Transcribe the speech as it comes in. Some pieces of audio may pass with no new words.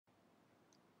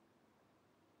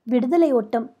விடுதலை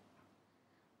ஓட்டம்.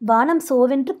 வானம்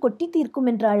சோவென்று கொட்டி தீர்க்கும்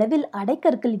என்ற அளவில்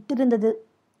அடைக்கற்கள் இட்டிருந்தது.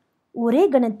 ஒரே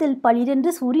கணத்தில்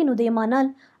பளிரென்று சூரியன் உதயமானால்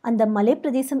அந்த மலை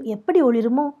பிரதேசம் எப்படி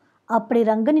ஒளிருமோ அப்படி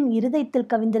ரங்கனின் இருதயத்தில்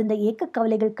கவிந்திருந்த ஏக்க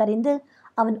கவலைகள் கரைந்து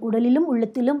அவன் உடலிலும்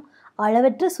உள்ளத்திலும்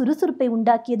அளவற்ற சுறுசுறுப்பை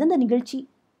உண்டாக்கியது அந்த நிகழ்ச்சி.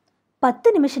 10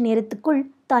 நிமிஷ நேரத்துக்குள்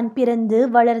தான் பிறந்து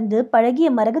வளர்ந்து பழகிய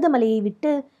மரகத மலையை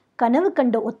விட்டு கனவு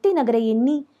கண்ட ஒத்தை நகரை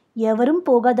எண்ணி எவரும்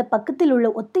போகாத பக்கத்தில் உள்ள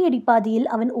ஒத்தையடி பாதையில்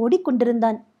அவன்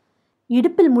ஓடிக்கொண்டிருந்தான்.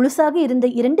 இடுப்பில் முழுசாக இருந்த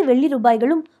 2 வெள்ளி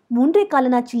ரூபாய்களும்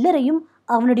 3.25 சில்லறையும்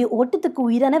அவனுடைய ஓட்டத்துக்கு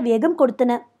உயிரான வேகம்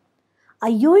கொடுத்தன.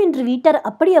 ஐயோ என்று வீட்டார்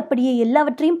அப்படியே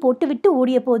எல்லாவற்றையும் போட்டுவிட்டு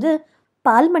ஓடிய போது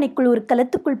பால்மனைக்குள் ஒரு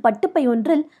கலத்துக்குள் பட்டுப்பை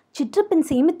ஒன்றில் சிற்றப்பன்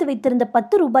சேமித்து வைத்திருந்த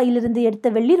 10 ரூபாயிலிருந்து எடுத்த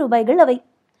வெள்ளி ரூபாய்கள் அவை.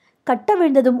 கட்ட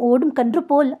விழுந்ததும் ஓடும் கன்று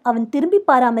போல் அவன் திரும்பி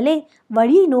பாராமலே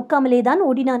வழியை நோக்காமலேதான்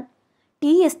ஓடினான்.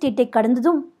 டீ எஸ்டேட்டை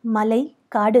கடந்ததும் மலை,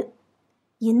 காடு.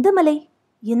 எந்த மலை,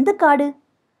 எந்த காடு?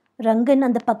 ரங்கன்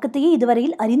அந்த பக்கத்தையே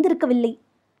இதுவரையில் அறிந்திருக்கவில்லை.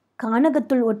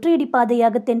 கானகத்துள் ஒற்றையடி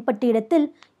பாதையாக தென்பட்ட இடத்தில்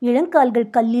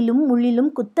இளங்கால்கள் கல்லிலும்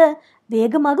முள்ளிலும் குத்த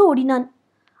வேகமாக ஓடினான்.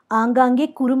 ஆங்காங்கே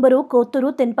குறும்பரோ கோத்தரோ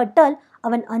தென்பட்டால்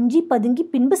அவன் அஞ்சி பதுங்கி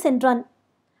பின்பு சென்றான்.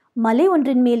 மலை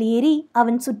ஒன்றின் மேல் ஏறி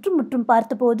அவன் சுற்றுமுற்றும்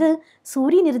பார்த்தபோது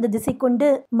சூரியன் இருந்த திசை கொண்டு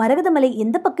மரகதமலை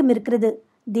எந்த பக்கம் இருக்கிறது,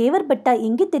 தேவர்பட்டா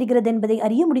எங்கே தெரிகிறது என்பதை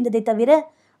அறிய முடிந்ததை தவிர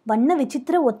வண்ண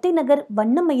விசித்திர ஒத்தை நகர்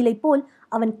வண்ண மயிலை போல்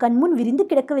அவன் கண்முன் விரிந்து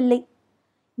கிடக்கவில்லை.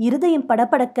 இருதயம்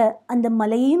படபடக்க அந்த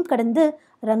மலையையும் கடந்து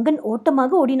ரங்கன்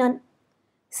ஓட்டமாக ஓடினான்.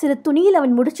 சிறு துணியில்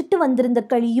அவன் முடிச்சிட்டு வந்திருந்த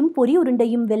களியும் பொறி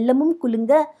உருண்டையும் வெள்ளமும்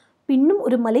குலுங்க பின்னும்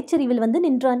ஒரு மலைச்சரிவில் வந்து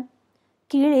நின்றான்.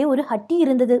 கீழே ஒரு ஹட்டி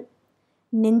இருந்தது.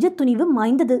 நெஞ்ச துணிவு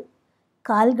மாய்ந்தது.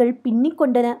 கால்கள் பின்னிக்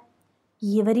கொண்டன.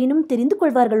 எவரேனும் தெரிந்து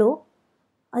கொள்வார்களோ?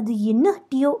 அது என்ன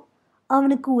ஹட்டியோ?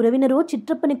 அவனுக்கு உறவினரோ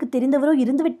சிற்றப்பனுக்கு தெரிந்தவரோ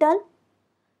இருந்துவிட்டால்?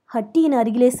 ஹட்டியின்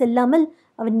அருகிலே செல்லாமல்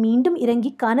அவன் மீண்டும்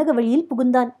இறங்கி கானக வழியில்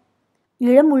புகுந்தான்.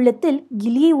 இளம் உள்ளத்தில்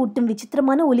கிளியை ஊட்டும்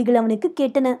விசித்திரமான ஒலிகள் அவனுக்கு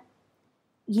கேட்டன.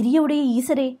 இரியவுடைய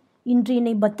ஈசரே, இன்று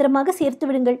என்னை பத்திரமாக சேர்த்து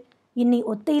விடுங்கள், என்னை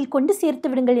ஒத்தையில் கொண்டு சேர்த்து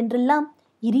விடுங்கள் என்றெல்லாம்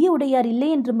இரிய உடையார் இல்லை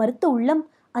என்று மறுத்த உள்ளம்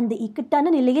அந்த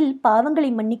இக்கட்டான நிலையில் பாவங்களை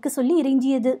மன்னிக்க சொல்லி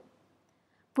இறைஞ்சியது.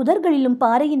 புதர்களிலும்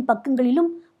பாறையின் பக்கங்களிலும்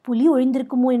புலி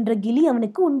ஒழிந்திருக்குமோ என்ற கிளி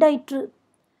அவனுக்கு உண்டாயிற்று.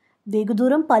 வெகு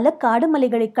தூரம் பல காடு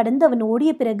மலைகளை கடந்து அவன்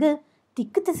ஓடிய பிறகு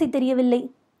திக்கு திசை தெரியவில்லை.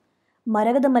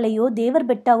 மரகத மலையோ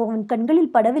தேவர்பெட்டாவோ அவன்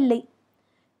கண்களில் படவில்லை.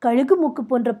 கழுகு மூக்கு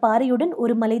போன்ற பாறையுடன்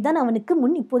ஒரு மலைதான் அவனுக்கு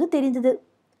முன் இப்போது தெரிந்தது.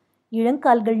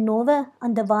 இளங்கால்கள் நோவ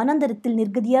அந்த வானாந்தரத்தில்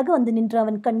நிர்கதியாக வந்து நின்ற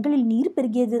அவன் கண்களில் நீர்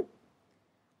பெருகியது.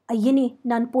 ஐயனே,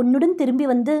 நான் பொன்னுடன் திரும்பி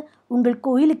வந்து உங்கள்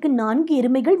கோயிலுக்கு 4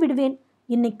 எருமைகள் விடுவேன்,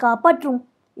 என்னை காப்பாற்றும்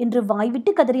என்று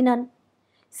வாய்விட்டு கதறினான்.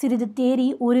 சிறிது தேறி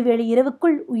ஒருவேளை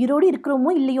இரவுக்குள் உயிரோடு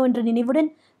இருக்கிறோமோ இல்லையோ என்ற நினைவுடன்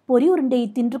பொறி உருண்டையை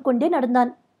தின்று கொண்டே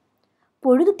நடந்தான்.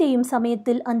 பொழுது தேயும்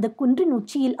சமயத்தில் அந்த குன்றின்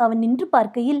உச்சியில் அவன் நின்று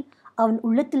பார்க்கையில் அவன்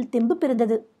உள்ளத்தில் தெம்பு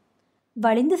பிறந்தது.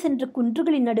 வளைந்து சென்ற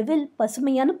குன்றுகளின் நடுவில்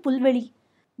பசுமையான புல்வெளி,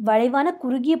 வளைவான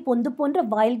குறுகிய பொந்து போன்ற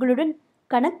வாயில்களுடன்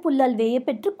கணப்புல்லால்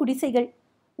வேயப்பெற்ற குடிசைகள்,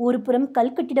 ஒரு புறம்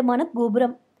கல்கட்டிடமான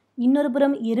கோபுரம், இன்னொரு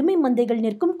புறம் எருமை மந்தைகள்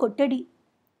நிற்கும் கொட்டடி.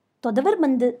 தொதவர்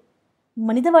மந்து.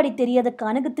 மனிதவாடை தெரியாத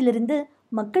கானகத்திலிருந்து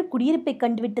மக்கள் குடியிருப்பை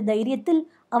கண்டுவிட்ட தைரியத்தில்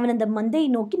அவன் அந்த மந்தையை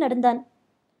நோக்கி நடந்தான்.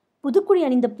 புதுக்குடி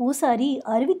அணிந்த பூசாரி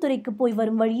அருவித்துறைக்கு போய்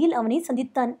வரும் வழியில் அவனை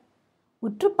சந்தித்தான்.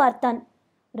 உற்று பார்த்தான்.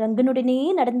 ரங்கனுடனேயே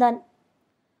நடந்தான்.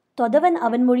 தொதவன்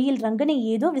அவன் மொழியில் ரங்கனை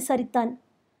ஏதோ விசாரித்தான்.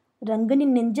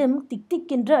 ரங்கனின் நெஞ்சம் திக்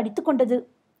திக்கென்று அடித்து கொண்டது.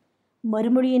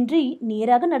 மறுமொழியின்றி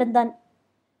நேராக நடந்தான்.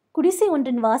 குடிசை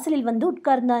ஒன்றின் வாசலில் வந்து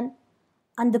உட்கார்ந்தான்.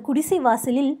 அந்த குடிசை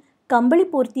வாசலில் கம்பளி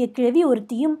போர்த்திய கிழவி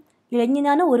ஒருத்தியும்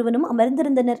இளைஞனான ஒருவனும்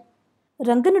அமர்ந்திருந்தனர்.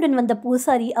 ரங்கனுடன் வந்த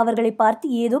பூசாரி அவர்களை பார்த்து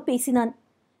ஏதோ பேசினான்.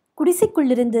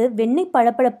 குடிசைக்குள்ளிருந்து வெண்ணெய்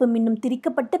பளபளப்பு மின்னும்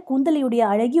திரிக்கப்பட்ட கூந்தலையுடைய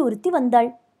அழகி ஒருத்தி வந்தாள்.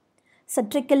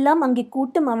 சற்றைக்கெல்லாம் அங்கே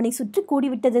கூட்டம் அவனை சுற்றி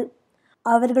கூடிவிட்டது.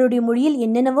 அவர்களுடைய மொழியில்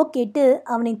என்னென்னவோ கேட்டு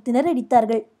அவனை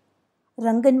திணறடித்தார்கள்.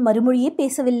 ரங்கன் மறுமொழியே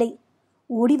பேசவில்லை.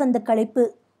 ஓடி வந்த களைப்பு.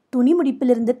 துணி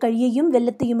முடிப்பிலிருந்து கழியையும்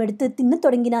வெள்ளத்தையும் எடுத்து தின்னத்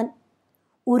தொடங்கினான்.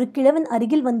 ஒரு கிழவன்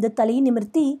அருகில் வந்து தலையை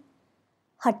நிமிர்த்தி,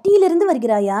 ஹட்டியிலிருந்து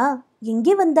வருகிறாயா?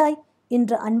 எங்கே வந்தாய்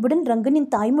என்ற அன்புடன்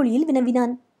ரங்கனின் தாய்மொழியில்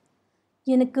வினவினான்.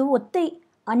 எனக்கு ஒத்தை,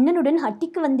 அண்ணனுடன்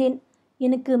ஹட்டிக்கு வந்தேன்.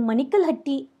 எனக்கு மணிக்கல்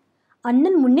ஹட்டி.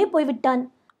 அண்ணன் முன்னே போய்விட்டான்.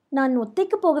 நான்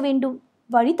ஒத்தைக்கு போக வேண்டும்,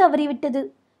 வழி தவறிவிட்டது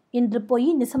என்று போய்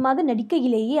நிசமாக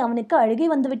நடிக்கையிலேயே அவனுக்கு அழுகை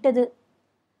வந்துவிட்டது.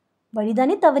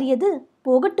 வழிதானே தவறியது,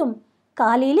 போகட்டும்,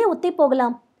 காலையிலே ஒத்தை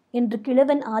போகலாம் என்று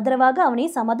கிழவன் ஆதரவாக அவனை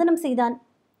சமாதானம் செய்தான்.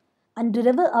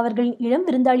 அன்றிரவு அவர்களின் இளம்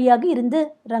விருந்தாளியாக இருந்து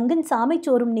ரங்கன் சாமை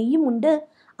சோறும் நெய்யும் உண்டு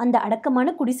அந்த அடக்கமான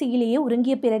குடிசையிலேயே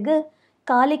உறங்கிய பிறகு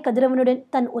காலை கதிரவனுடன்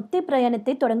தன் ஒத்தை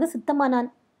பிரயாணத்தை தொடங்க சித்தமானான்.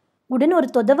 உடன் ஒரு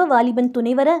தொதவ வாலிபன்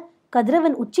துணைவர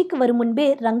கதிரவன் உச்சிக்கு வரும் முன்பே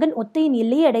ரங்கன் ஒத்தையின்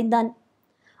எல்லையை அடைந்தான்.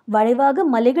 வளைவாக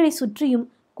மலைகளை சுற்றியும்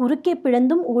குறுக்கே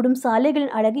பிளந்தும் ஓடும்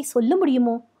சாலைகளின் அழகை சொல்ல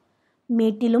முடியுமோ?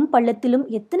 மேட்டிலும் பள்ளத்திலும்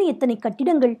எத்தனை எத்தனை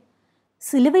கட்டிடங்கள்!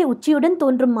 சிலுவை உச்சியுடன்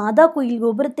தோன்றும் மாதா கோயில்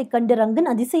கோபுரத்தைக் கண்டு ரங்கன்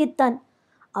அதிசயித்தான்.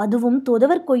 அதுவும்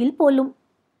தோதவர் கோயில் போலும்.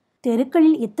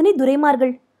 தெருக்களில் எத்தனை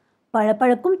துரைமார்கள்!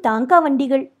 பளபளக்கும் டாங்கா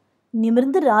வண்டிகள்,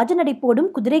 நிமிர்ந்து ராஜநடை போடும்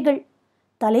குதிரைகள்,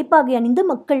 தலைப்பாகை அணிந்த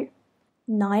மக்கள்.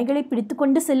 நாய்களை பிடித்து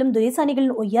கொண்டு செல்லும்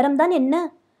துரைசானிகளின் ஒய்யாரம்தான் என்ன!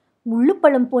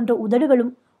 முள்ளுப்பழம் போன்ற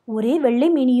உதடுகளும் ஒரே வெள்ளை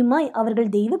மேனியுமாய்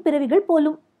அவர்கள் தெய்வ பிறவிகள்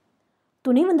போலும்.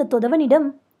 துணை வந்த தொதவனிடம்,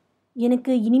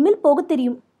 எனக்கு இனிமேல் போகத்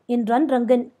தெரியும் என்றான்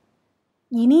ரங்கன்.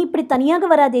 இனி இப்படி தனியாக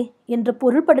வராதே என்ற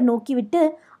பொருள்பட நோக்கிவிட்டு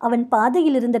அவன்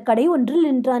பாதையில் இருந்த கடை ஒன்றில்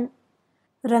நின்றான்.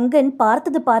 ரங்கன்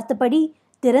பார்த்தபடி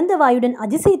திறந்த வாயுடன்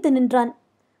அதிசயித்து நின்றான்.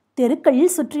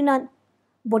 தெருக்களில் சுற்றினான்.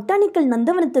 பொட்டானிக்கல்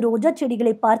நந்தவனத்து ரோஜா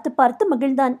செடிகளை பார்த்து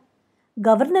மகிழ்ந்தான்.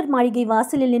 கவர்னர் மாளிகை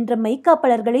வாசலில் நின்ற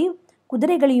மைக்காப்பலர்களையும்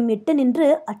குதிரைகளையும் எட்ட நின்று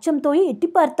அச்சம் தோய எட்டி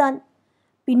பார்த்தான்.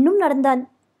 பின்னும் நடந்தான்.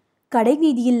 கடை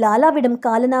வீதியில் லாலாவிடம்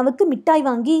காலனாவுக்கு மிட்டாய்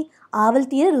வாங்கி ஆவல்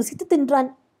தீர ருசித்து தின்றான்.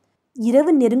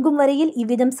 இரவு நெருங்கும் வரையில்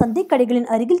இவ்விதம் சந்தை கடைகளின்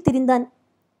அருகில் திரிந்தான்.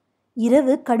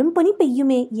 இரவு கடும் பனி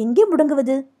பெய்யுமே, எங்கே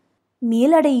முடங்குவது?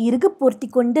 மேலடை இறுக போர்த்தி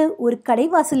கொண்டு ஒரு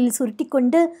கடைவாசலில் சுருட்டி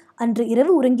கொண்டு அன்று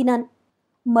இரவு உறங்கினான்.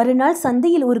 மறுநாள்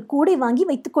சந்தையில் ஒரு கூடை வாங்கி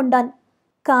வைத்து கொண்டான்.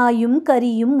 காயும்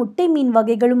கறியும் முட்டை மீன்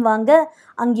வகைகளும் வாங்க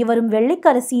அங்கே வரும்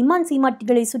வெள்ளைக்கார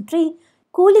சீமாட்டிகளை சுற்றி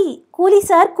கூலி கூலி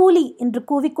சார் கூலி என்று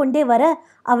கூவிக்கொண்டே வர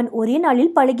அவன் ஒரே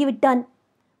நாளில் பழகிவிட்டான்.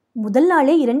 முதல்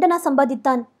நாளே 2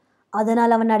 சம்பாதித்தான்.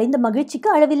 அதனால் அவன் அடைந்த மகிழ்ச்சிக்கு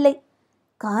அளவில்லை.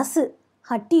 காசு,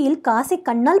 ஹட்டியில் காசை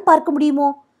கண்ணால் பார்க்க முடியுமோ?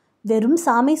 வெறும்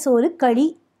சாமை சோறு களி.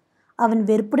 அவன்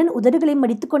வெறுப்புடன் உதடுகளை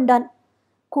மடித்து கொண்டான்.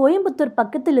 கோயம்புத்தூர்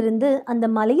பக்கத்திலிருந்து அந்த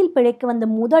மலையில் பிழைக்க வந்த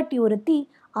மூதாட்டி ஒருத்தி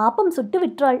ஆப்பம் சுட்டு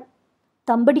விற்றாள்.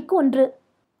 தம்படிக்கு 1.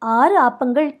 6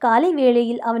 ஆப்பங்கள் காலை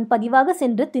வேளையில் அவன் பதிவாக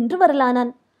சென்று தின்று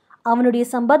வரலானான். அவனுடைய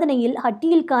சம்பாதனையில்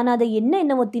ஹட்டியில் காணாத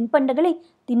என்னவோ தின்பண்டங்களை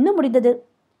தின்ன முடிந்தது.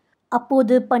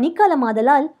 அப்போது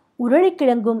பனிக்காலமாதலால்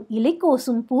உருளைக்கிழங்கும்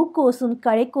இலைக்கோசும் பூக்கோசும்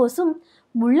கழைக்கோசும்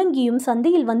முள்ளங்கியும்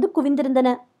சந்தையில் வந்து குவிந்திருந்தன.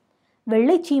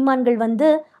 வெள்ளை சீமான்கள் வந்து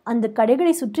அந்த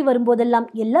கடைகளை சுற்றி வரும்போதெல்லாம்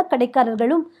எல்லா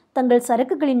கடைக்காரர்களும் தங்கள்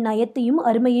சரக்குகளின் நயத்தையும்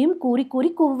அருமையையும் கூறி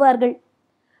கூவுவார்கள்.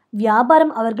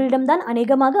 வியாபாரம் அவர்களிடம்தான்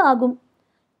அநேகமாக ஆகும்.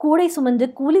 கூடை சுமந்து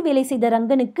கூலி வேலை செய்த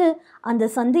ரங்கனுக்கு அந்த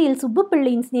சந்தையில் சுப்பு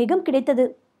பிள்ளையின் சிநேகம் கிடைத்தது.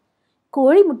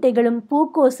 கோழி முட்டைகளும்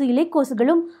பூக்கோசு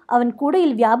இலைக்கோசுகளும் அவன்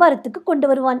கூடையில் வியாபாரத்துக்கு கொண்டு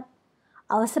வருவான்.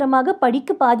 அவசரமாக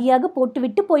படிக்கு பாதியாக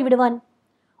போட்டுவிட்டு போய்விடுவான்.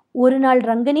 ஒரு நாள்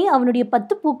ரங்கனே அவனுடைய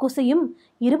 10 பூக்கோசையும்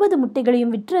 20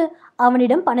 முட்டைகளையும் விற்று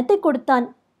அவனிடம் பணத்தை கொடுத்தான்.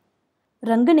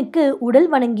 ரங்கனுக்கு உடல்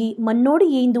வணங்கி மண்ணோடு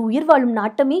ஏய்ந்து உயிர் வாழும்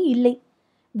நாட்டமே இல்லை.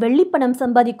 வெள்ளிப்பணம்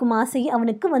சம்பாதிக்கும் ஆசை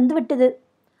அவனுக்கு வந்துவிட்டது.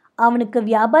 அவனுக்கு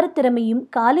வியாபார திறமையும்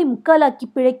காலை முக்காலாக்கி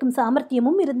பிழைக்கும்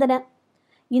சாமர்த்தியமும் இருந்தன.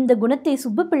 இந்த குணத்தை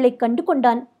சுப்பு பிள்ளை கண்டு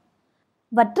கொண்டான்.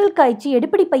 வற்றல் காய்ச்சி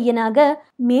எடுப்படி பையனாக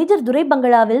மேஜர் துரை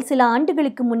பங்களாவில் சில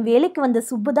ஆண்டுகளுக்கு முன் வேலைக்கு வந்த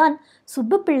சுப்புதான்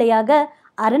சுப்பு பிள்ளையாக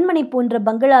அரண்மனை போன்ற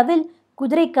பங்களாவில்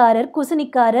குதிரைக்காரர்,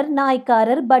 குசினிக்காரர்,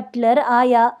 நாய்க்காரர், பட்லர்,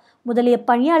 ஆயா முதலிய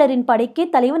பணியாளரின் படைக்கே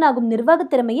தலைவனாகும் நிர்வாக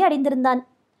திறமையை அடைந்திருந்தான்.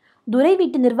 துரை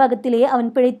வீட்டு நிர்வாகத்திலே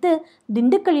அவன் பிழைத்து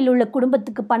திண்டுக்கல்லில் உள்ள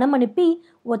குடும்பத்துக்கு பணம் அனுப்பி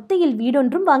ஒத்தையில்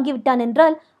வீடொன்றும் வாங்கிவிட்டான்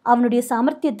என்றால் அவனுடைய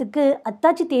சாமர்த்தியத்துக்கு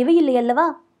அத்தாட்சி தேவையில்லை அல்லவா?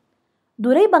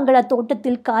 துரை பங்களா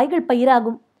தோட்டத்தில் காய்கள்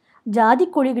பயிராகும். ஜாதி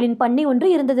கோழிகளின் பண்ணை ஒன்று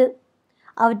இருந்தது.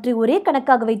 அவற்றை ஒரே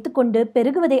கணக்காக வைத்துக்கொண்டு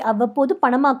பெருகுவதை அவ்வப்போது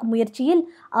பணமாக்கும் முயற்சியில்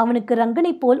அவனுக்கு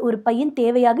ரங்கனை போல் ஒரு பையன்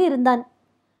தேவையாக இருந்தான்.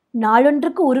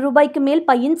 நாளொன்றுக்கு 1 ரூபாய்க்கு மேல்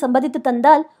பையன் சம்பாதித்து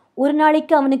தந்தால் ஒரு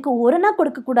நாளைக்கு அவனுக்கு 1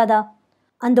 கொடுக்கக்கூடாதா?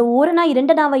 அந்த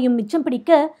 1 மிச்சம்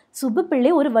பிடிக்க சுப்பு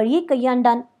பிள்ளை ஒரு வழியை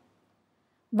கையாண்டான்.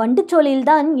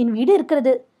 வண்டுச்சோலையில்தான் என் வீடு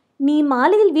இருக்கிறது. நீ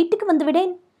மாலையில் வீட்டுக்கு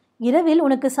வந்துவிடேன். இரவில்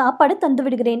உனக்கு சாப்பாடு தந்து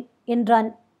விடுகிறேன் என்றான்.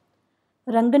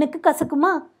 ரங்கனுக்கு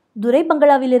கசக்குமா? துரை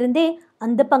பங்களாவிலிருந்தே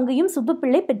அந்த பங்கையும் சுப்பு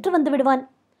பிள்ளை பெற்று வந்து விடுவான்.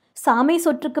 சாமை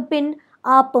சொற்றுக்கு பின்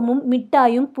ஆப்பமும்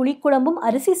மிட்டாயும் புளிக்குழம்பும்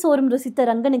அரிசி சோறும் ருசித்த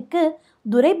ரங்கனுக்கு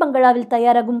துரை பங்களாவில்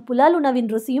தயாராகும் புலால்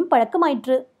உணவின் ருசியும்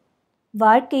பழக்கமாயிற்று.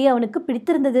 வாழ்க்கையை அவனுக்கு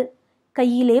பிடித்திருந்தது.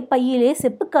 கையிலே பையிலே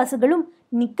செப்பு காசுகளும்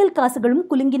நிக்கல் காசுகளும்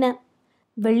குலுங்கின.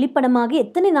 வெள்ளிப்பணமாக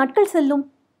எத்தனை நாட்கள் செல்லும்?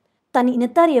 தன்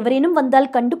இனத்தார் எவரேனும்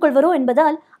வந்தால் கண்டு கொள்வரோ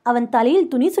என்பதால் அவன் தலையில்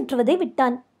துணி சுற்றுவதை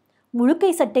விட்டான்.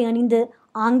 முழுக்கை சட்டை அணிந்து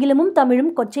ஆங்கிலமும்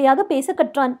தமிழும் கொச்சையாக பேச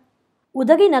கற்றான்.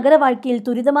 உதகை நகர வாழ்க்கையில்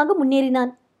துரிதமாக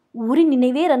முன்னேறினான். ஊரின்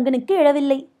நினைவே ரங்கனுக்கு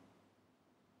எழவில்லை.